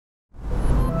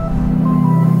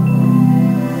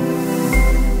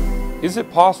Is it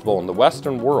possible in the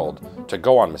Western world to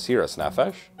go on mesiras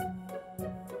nefesh?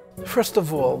 First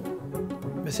of all,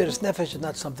 mesiras nefesh is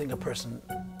not something a person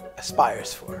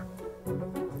aspires for.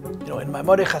 You know, in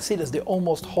Maimonides Hasidus, they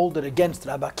almost hold it against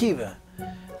Rabbi Akiva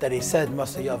that he said, and we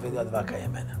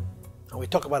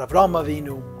talk about Avraham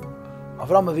Avinu.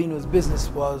 Avraham Avinu's business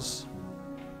was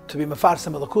to be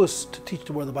mefarsem elokus, to teach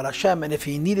the word about Hashem, and if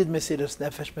he needed mesiras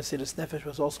nefesh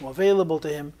was also available to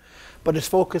him, but his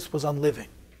focus was on living.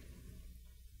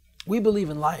 We believe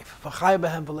in life. A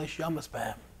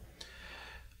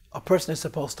person is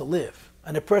supposed to live.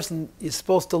 And a person is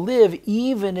supposed to live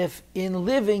even if in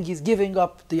living he's giving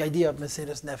up the idea of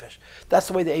mesiras nefesh. That's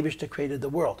the way the Eibishter created the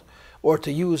world. Or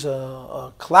to use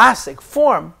a classic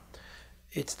form,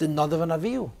 it's the Nadav and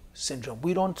Avihu syndrome.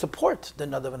 We don't support the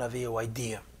Nadav and Avihu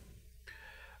idea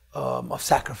of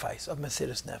sacrifice, of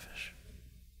mesiras nefesh.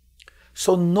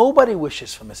 So nobody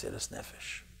wishes for mesiras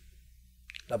nefesh.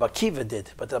 Rabbi Akiva did,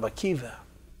 but Rabbi Akiva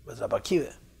was Rabbi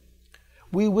Akiva.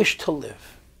 We wish to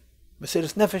live.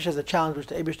 Mesiras nefesh is a challenge which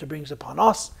the Eibishter brings upon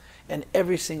us, and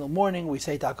every single morning we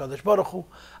say to HaKadosh Baruch Hu,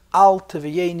 Al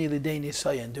teviyeni lideini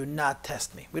sayin, do not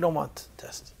test me. We don't want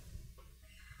tests.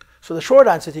 So the short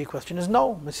answer to your question is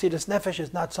no. Mesiras nefesh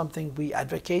is not something we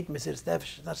advocate. Mesiras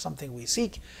nefesh is not something we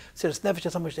seek. Mesiras nefesh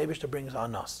is something which the Eibishter brings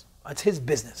on us. It's his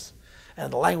business. And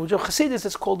in the language of Chassidus,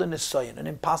 it's called an nisayin, an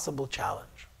impossible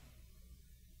challenge.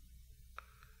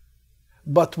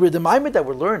 But with the Maimed that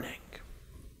we're learning,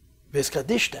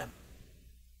 Vizkadishtem,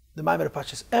 the Maimed of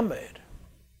Pashas Emer,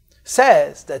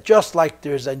 says that just like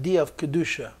there's an idea of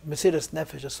Kedusha, Mesiras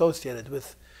Nefesh associated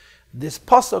with this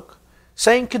Pasuk,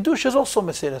 saying Kedusha is also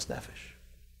Mesiras Nefesh.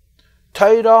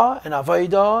 Torah and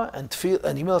Avodah and Tefillah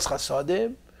and Gemilas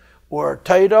Chasadim, or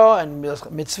Torah and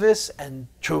Mitzvahs and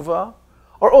Tshuva,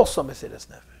 are also Mesiras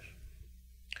Nefesh.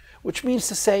 Which means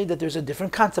to say that there's a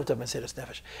different concept of mesiras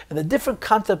nefesh. And the different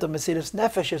concept of mesiras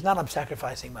nefesh is not I'm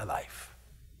sacrificing my life,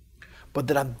 but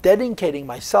that I'm dedicating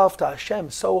myself to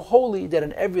Hashem so holy that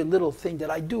in every little thing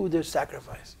that I do, there's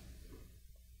sacrifice.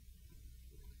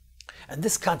 And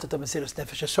this concept of mesiras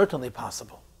nefesh is certainly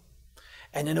possible.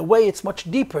 And in a way, it's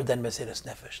much deeper than mesiras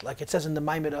nefesh. Like it says in the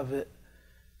Maimed of it,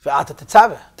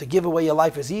 to give away your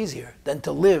life is easier than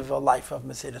to live a life of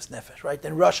mesiras nefesh, right?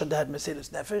 In Russia, they had mesiras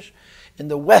nefesh. In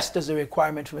the West, there's a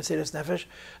requirement for mesiras nefesh.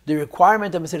 The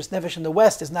requirement of mesiras nefesh in the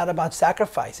West is not about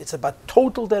sacrifice. It's about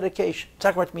total dedication.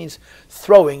 Sacrifice means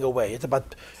throwing away. It's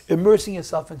about immersing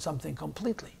yourself in something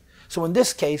completely. So in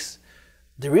this case,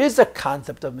 there is a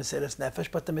concept of mesiras nefesh,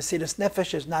 but the mesiras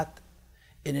nefesh is not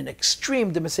in an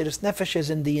extreme. The mesiras nefesh is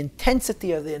in the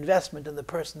intensity of the investment in the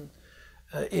person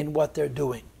in what they're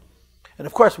doing. And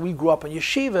of course, we grew up in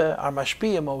yeshiva. Our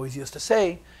mashpiyim always used to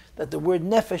say that the word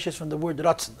nefesh is from the word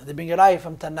ratzon. They bring it out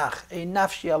from Tanakh. Ein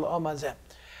nafshi al omazeh.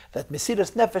 That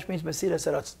mesiras nefesh means mesiras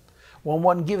ratzon. When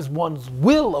one gives one's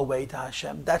will away to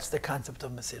Hashem, that's the concept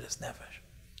of mesiras nefesh.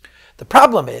 The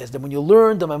problem is that when you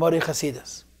learn the Maimonides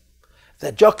Hasidus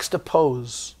that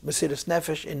juxtapose mesiras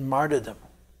nefesh in martyrdom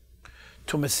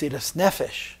to mesiras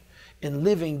nefesh in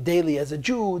living daily as a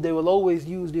Jew, they will always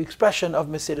use the expression of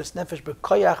mesiras nefesh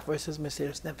b'koyach versus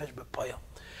mesiras nefesh b'poyel.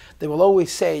 They will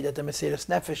always say that the mesiras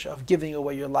nefesh of giving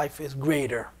away your life is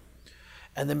greater,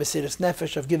 and the mesiras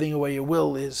nefesh of giving away your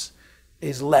will is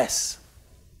less.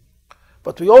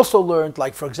 But we also learned,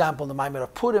 like for example, the Maimed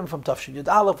of Purim from Tafshin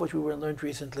Yud Aleph, which we learned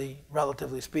recently,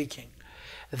 relatively speaking,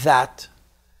 that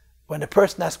when a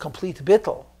person has complete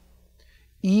bittul,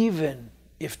 even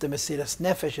if the mesiras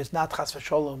nefesh is not chas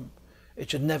v'sholom, it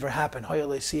should never happen,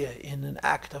 in an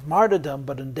act of martyrdom,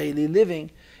 but in daily living,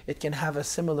 it can have a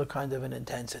similar kind of an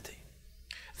intensity.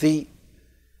 The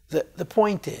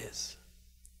point is,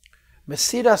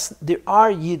 mesiras, there are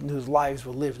Yidden whose lives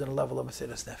were lived on a level of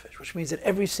mesiras nefesh, which means that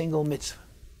every single mitzvah,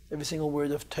 every single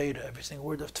word of Torah, every single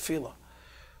word of tefillah,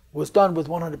 was done with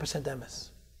 100% emes,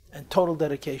 and total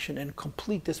dedication and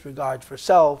complete disregard for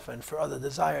self and for other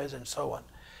desires and so on.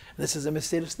 And this is a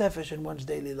mesiras nefesh in one's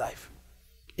daily life.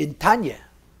 In Tanya,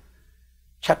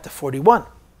 chapter 41,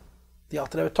 the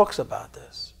Alter Rebbe talks about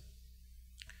this.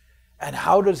 And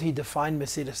how does he define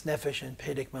mesiras nefesh in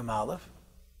Perek Mem Aleph?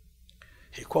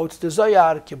 He quotes the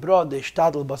Zohar, Kibro de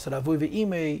Shtadl Basaravui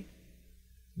ve'imei,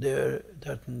 the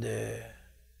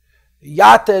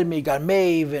Yater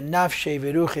migarmei ve'nafshei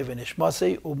ve'ruchi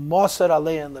ve'nishmasei u'mosar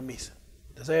alein lemisa.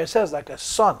 The Zohar says, like a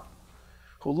son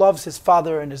who loves his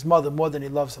father and his mother more than he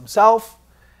loves himself,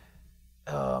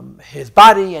 his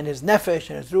body and his nefesh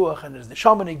and his ruach and his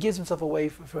neshama, and he gives himself away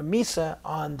for misa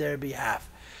on their behalf.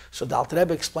 So the Alter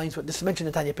Rebbe explains what this is mentioned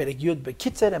in Tanya Perek Yud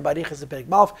Bekitzer and Barichas Perek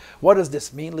Malf. What does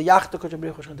this mean?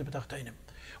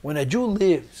 When a Jew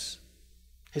lives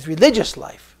his religious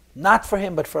life Not for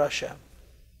him, but for Hashem.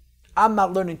 I'm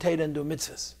not learning Torah and do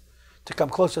mitzvahs to come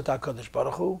closer to HaKadosh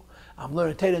Baruch Hu. I'm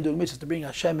learning Torah and do mitzvahs to bring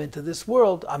Hashem into this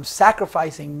world. I'm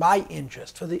sacrificing my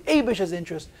interest for the Eibish's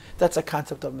interest. That's a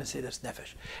concept of mesiras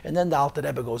nefesh. And then the Alter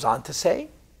Rebbe goes on to say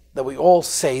that we all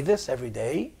say this every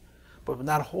day, but we're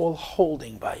not all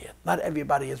holding by it. Not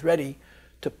everybody is ready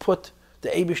to put the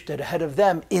Eibush ahead of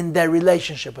them in their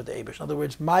relationship with the Eibush. In other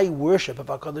words, my worship of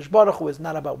HaKadosh Baruch Hu is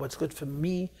not about what's good for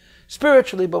me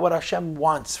spiritually, but what Hashem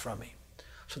wants from me.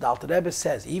 So the Alter Rebbe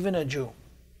says, even a Jew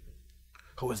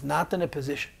who is not in a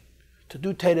position to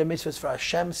do Torah mitzvahs for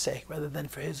Hashem's sake rather than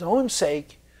for his own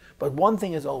sake, but one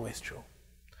thing is always true.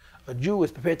 A Jew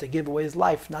is prepared to give away his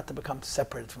life not to become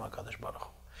separated from HaKadosh Baruch Hu.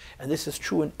 And this is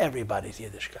true in everybody's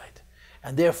Yiddishkeit.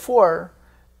 And therefore,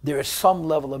 there is some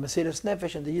level of mesiras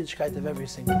nefesh in the Yiddishkeit of every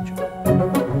single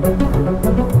Jew.